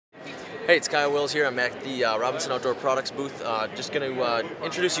Hey, it's Kyle Wills here. I'm at the Robinson Outdoor Products booth. Just going to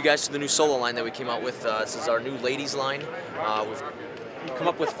introduce you guys to the new Sola line that we came out with. This is our new ladies line. We've come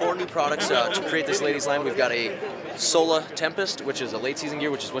up with 4 new products to create this ladies line. We've got a Sola Tempest, which is a late season gear,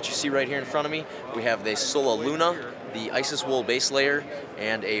 which is what you see right here in front of me. We have the Sola Luna, the Isis Wool base layer,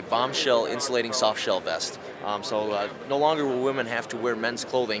 and a Bombshell insulating soft shell vest. So no longer will women have to wear men's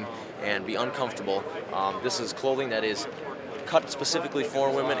clothing and be uncomfortable. This is clothing that is cut specifically for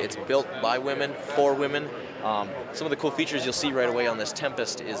women. It's built by women, for women. Some of the cool features you'll see right away on this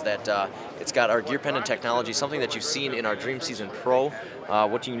Tempest is that it's got our gear pendant technology, something that you've seen in our Dream Season Pro.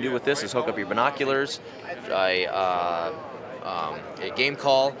 What you can do with this is hook up your binoculars, a game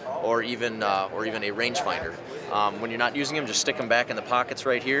call, or even a rangefinder. When you're not using them, just stick them back in the pockets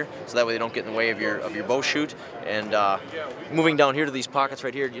right here, so that way they don't get in the way of your bow shoot. And moving down here to these pockets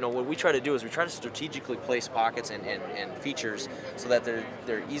right here, you know, what we try to do is we try to strategically place pockets and features so that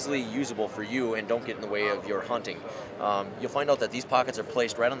they're easily usable for you and don't get in the way of your hunting. You'll find out that these pockets are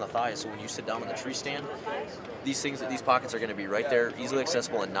placed right on the thighs, so when you sit down on the tree stand, these pockets are going to be right there, easily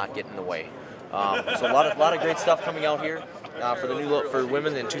accessible and not get in the way. So a lot of great stuff coming out here for the new look for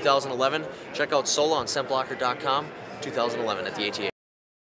women in 2011. Check out Sola on scentblocker.com 2011 at the ATA.